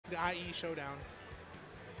the IE showdown.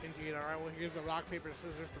 Indeed. All right, well, here's the rock, paper,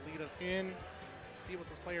 scissors to lead us in. See what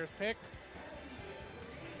those players pick.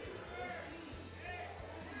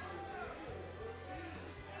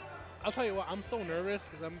 I'll tell you what, I'm so nervous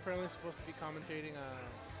because I'm apparently supposed to be commentating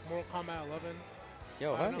Mortal Kombat 11.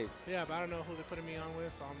 Yo, But I hi. don't know- Yeah, but I don't know who they're putting me on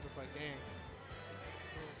with, so I'm just like, dang.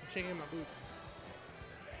 I'm shaking my boots.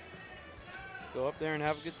 Just go up there and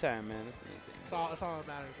have a good time, man. That's the main thing. That's all that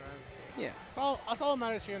matters, right? Yeah. That's all that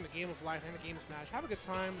matters here in the game of life and the game of Smash. Have a good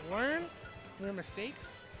time. Learn from your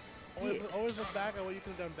mistakes. Always look back at what you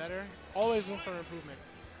could have done better. Always room for improvement.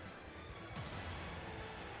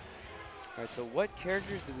 All right, so what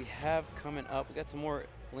characters do we have coming up? We got some more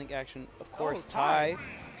Link action. Of course, Ty. Ty.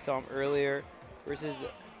 We saw him earlier versus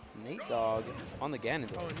NatDog on the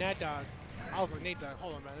Ganondorf. Oh, NatDog. I was like, NatDog,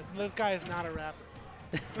 hold on, man. This guy is not a rapper.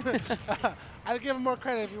 I'd give him more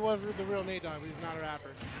credit if he was the real NatDog, but he's not a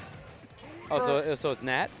rapper. Oh, so it's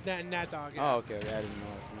Nat? NatDog, yeah. Oh, okay. I didn't know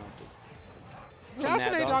how to pronounce it. Shout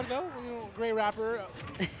out to NatDog, though. You know, great rapper.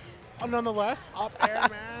 Nonetheless, up there,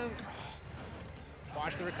 man.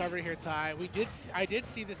 Watch the recovery here, Ty. I did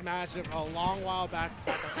see this match a long while back.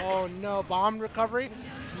 Oh no, bomb recovery.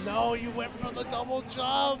 No, you went for the double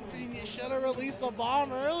jump, and you should have released the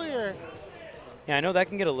bomb earlier. Yeah, I know that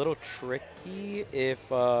can get a little tricky if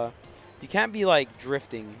you can't be like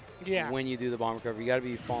drifting when you do the bomb recovery. You got to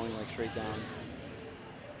be falling like straight down.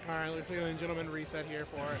 All right, ladies and gentlemen, reset here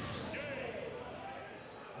for it.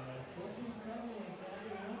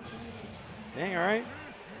 Dang, all right.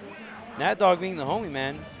 NatDog being the homie,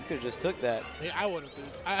 man, you could have just took that. Yeah, I would have.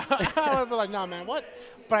 I would have been like, nah, man, what?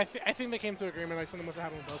 But I think they came to agreement. Like something must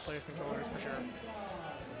have happened with both players' controllers for sure.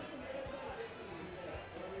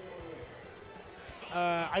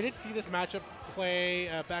 I did see this matchup play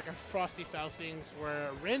back at Frosty Faustings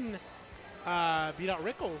where Rin beat out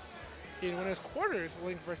Rickles in winners quarters,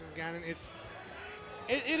 Link versus Ganon.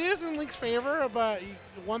 It is in Link's favor, but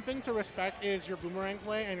one thing to respect is your boomerang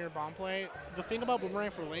play and your bomb play. The thing about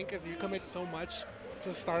boomerang for Link is you commit so much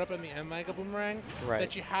to start up and the end like a boomerang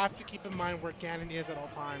that you have to keep in mind where Ganon is at all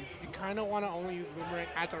times. You kind of want to only use boomerang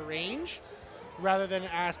at the range rather than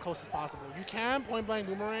as close as possible. You can point blank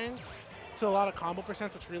boomerang to a lot of combo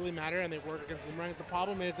percents, which really matter, and they work against boomerang. The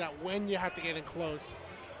problem is that when you have to get in close,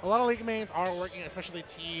 a lot of Link mains are working, especially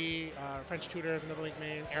T, French Tutor is another Link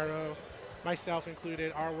main, Arrow, myself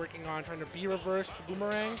included, are working on trying to B-reverse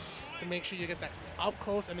boomerang to make sure you get that up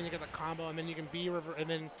close, and then you get the combo, and then you can B-reverse, and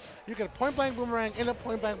then you get a point-blank boomerang, into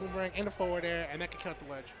point-blank boomerang, into forward air, and that can cut the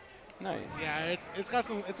ledge. Nice. So, yeah, it's got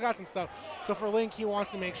some stuff. So for Link, he wants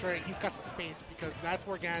to make sure he's got the space because that's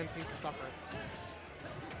where Ganon seems to suffer.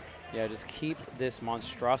 Yeah, just keep this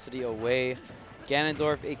monstrosity away.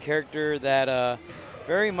 Ganondorf, a character that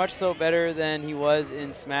very much so better than he was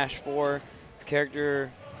in Smash 4. This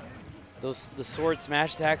character, the sword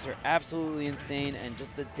smash attacks are absolutely insane, and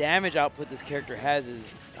just the damage output this character has is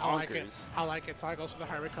bonkers. I like it. Ty goes for the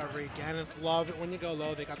high recovery. Ganons love it when you go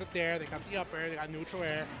low. They got the dare, they got the up air, they got neutral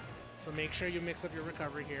air. So make sure you mix up your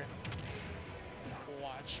recovery here.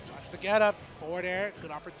 Watch the get up, forward air,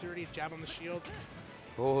 good opportunity, jab on the shield.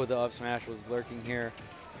 Oh, the up smash was lurking here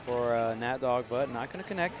for NatDog, but not going to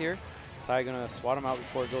connect here. Ty going to swat him out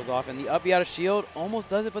before it goes off, and the up B out of shield almost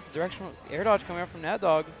does it, but the directional air dodge coming out from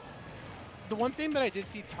NatDog. The one thing that I did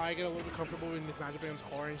see Ty get a little bit comfortable in this matchup against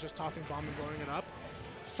core is just tossing bomb and blowing it up.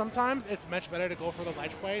 Sometimes it's much better to go for the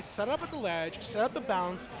ledge play, set up at the ledge, set up the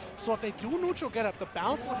bounce, so if they do neutral get up, the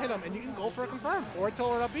bounce will hit them, and you can go for a confirm, forward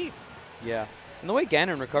tilt or up B. Yeah, and the way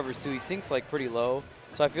Ganon recovers too, he sinks like pretty low.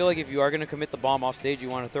 So I feel like if you are going to commit the bomb off stage, you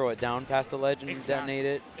want to throw it down past the ledge and detonate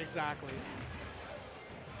it. Exactly.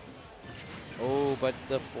 Oh, but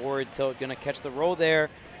the forward tilt going to catch the roll there.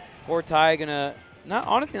 For Ty, going to,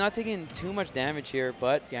 honestly not taking too much damage here,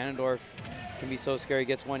 but Ganondorf can be so scary.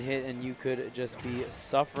 Gets one hit, and you could just be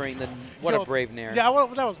suffering. What a brave nair. Yeah,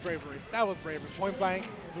 that was bravery. That was bravery. Point blank,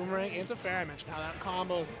 boomerang into fair. I mentioned how that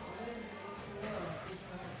combos.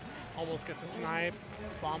 Almost gets a snipe.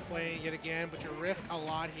 Bomb play yet again, but you risk a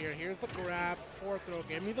lot here. Here's the grab, forward throw.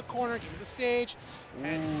 Give me the corner, give me the stage.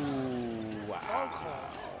 And wow. So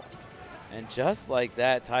close. And just like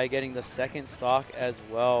that, Ty getting the second stock as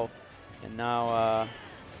well. And now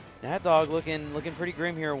NatDog looking pretty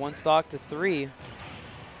grim here. 1 stock to 3.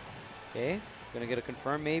 Okay, gonna get a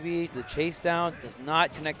confirm maybe. The chase down does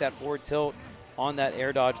not connect that forward tilt on that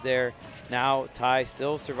air dodge there. Now Ty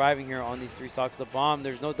still surviving here on these 3 stocks. The bomb,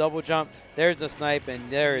 there's no double jump. There's the snipe, and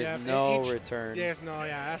there is no return. There's no,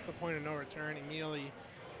 that's the point of no return. Immediately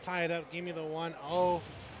tie it up, give me the 1-0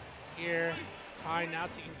 here. Ty now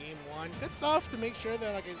taking game 1. Good stuff to make sure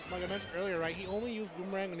that, like I mentioned earlier, right? He only used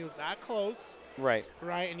boomerang when he was that close. Right.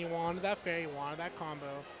 Right, and you wanted that fair, you wanted that combo.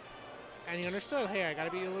 And he understood, hey, I got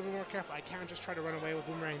to be a little bit more careful. I can't just try to run away with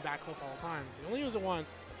boomerang that close all the time. So you only use it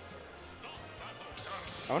once.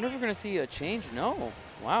 I wonder if we're going to see a change. No.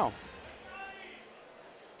 Wow.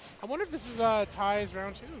 I wonder if this is Ty's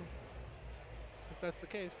round 2, if that's the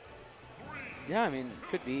case. Yeah, I mean,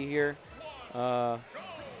 could be here.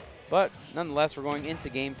 But nonetheless, we're going into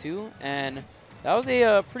game 2. And that was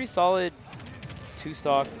a pretty solid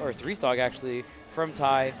 2-stock, or 3-stock actually, from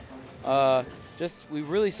Ty. We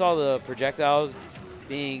really saw the projectiles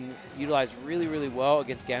being utilized really, really well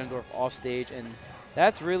against Ganondorf off stage, and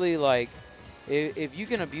that's really like, if you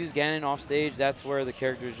can abuse Ganon off stage, that's where the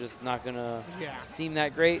character is just not gonna seem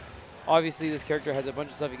that great. Obviously, this character has a bunch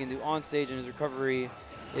of stuff he can do on stage, and his recovery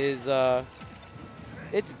is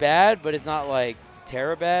it's bad, but it's not like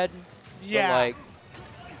terror bad. Yeah, but, like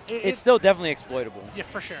it's still definitely exploitable. Yeah,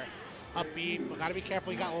 for sure. Upbeat, but gotta be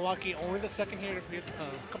careful. You got lucky. Only the second hit,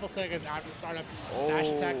 a couple seconds after the startup dash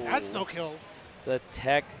attack. That still kills. The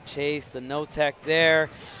tech chase, the no tech there,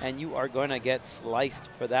 and you are going to get sliced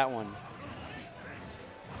for that one.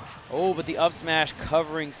 Oh, but the up smash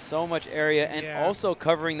covering so much area, and also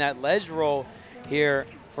covering that ledge roll here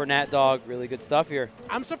for NatDog. Really good stuff here.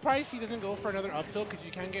 I'm surprised he doesn't go for another up tilt, because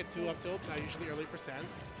you can get 2 up tilts at usually early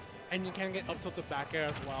percents. And you can get up tilts of back air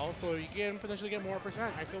as well, so you can potentially get more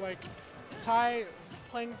percent. I feel like Ty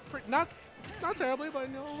playing not terribly, but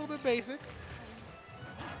a little bit basic.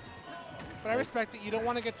 But I respect that you don't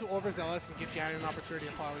want to get too overzealous and give Ganon an opportunity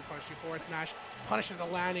to follow punish you. Forward smash punishes the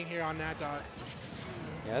landing here on NatDog.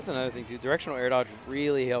 Yeah, that's another thing too. Directional air dodge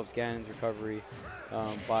really helps Ganon's recovery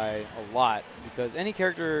by a lot, because any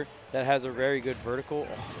character that has a very good vertical,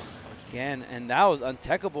 again, and that was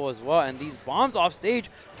untechable as well. And these bombs off stage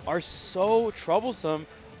are so troublesome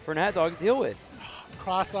for NatDog to deal with.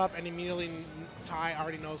 Cross up, and immediately Ty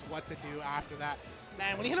already knows what to do after that.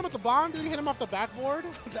 Man, when you hit him with the bomb, dude, you hit him off the backboard.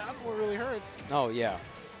 That's what really hurts. Oh, yeah.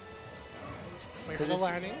 Wait for the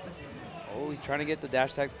landing. Oh, he's trying to get the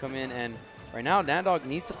dash attack to come in, and right now NatDog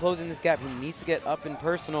needs to close in this gap. He needs to get up in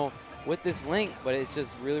personal with this link, but it's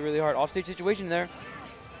just really, really hard. Offstage situation there.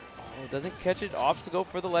 Oh, doesn't catch it. Opts to go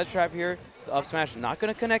for the ledge trap here. The up smash not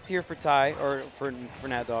going to connect here for Ty, or for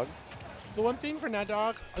NatDog. The one thing for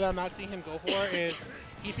NatDog that I'm not seeing him go for is,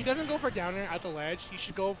 if he doesn't go for down air at the ledge, he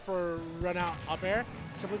should go for run out up air,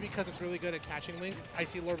 simply because it's really good at catching Link. I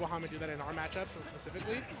see Lord Bahamut do that in our matchups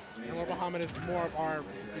specifically, and Lord Bahamut is more of our,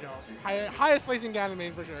 highest placing Ganon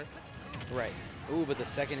main for sure. Right. Ooh, but the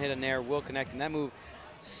second hit in there will connect, and that move,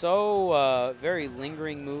 so very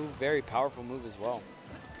lingering move, very powerful move as well.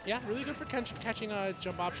 Yeah, really good for catching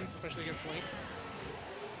jump options, especially against Link.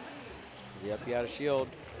 Is he out of shield?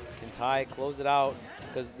 Can Ty close it out?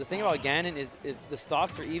 Because the thing about Ganon is, if the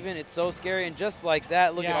stocks are even, it's so scary. And just like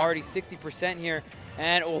that, look at already 60% here.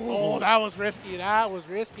 And oh, that was risky. That was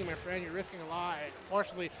risky, my friend. You're risking a lot.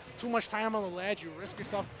 Unfortunately, too much time on the ledge. You risk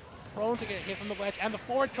yourself prone to get hit from the ledge. And the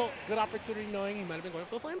forward tilt, good opportunity, knowing you might have been going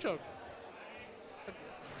for the flame choke.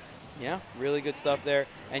 Yeah, really good stuff there.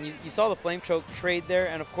 And you saw the flame choke trade there.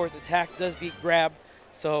 And of course, attack does beat grab.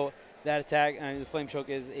 So that attack, the flame choke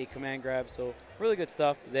is a command grab. So really good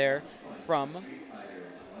stuff there from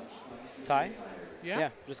Ty. Yeah,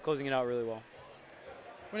 just closing it out really well.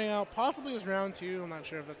 Winning out possibly is round 2. I'm not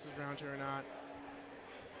sure if that's his round 2 or not.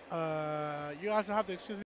 You also have to excuse me.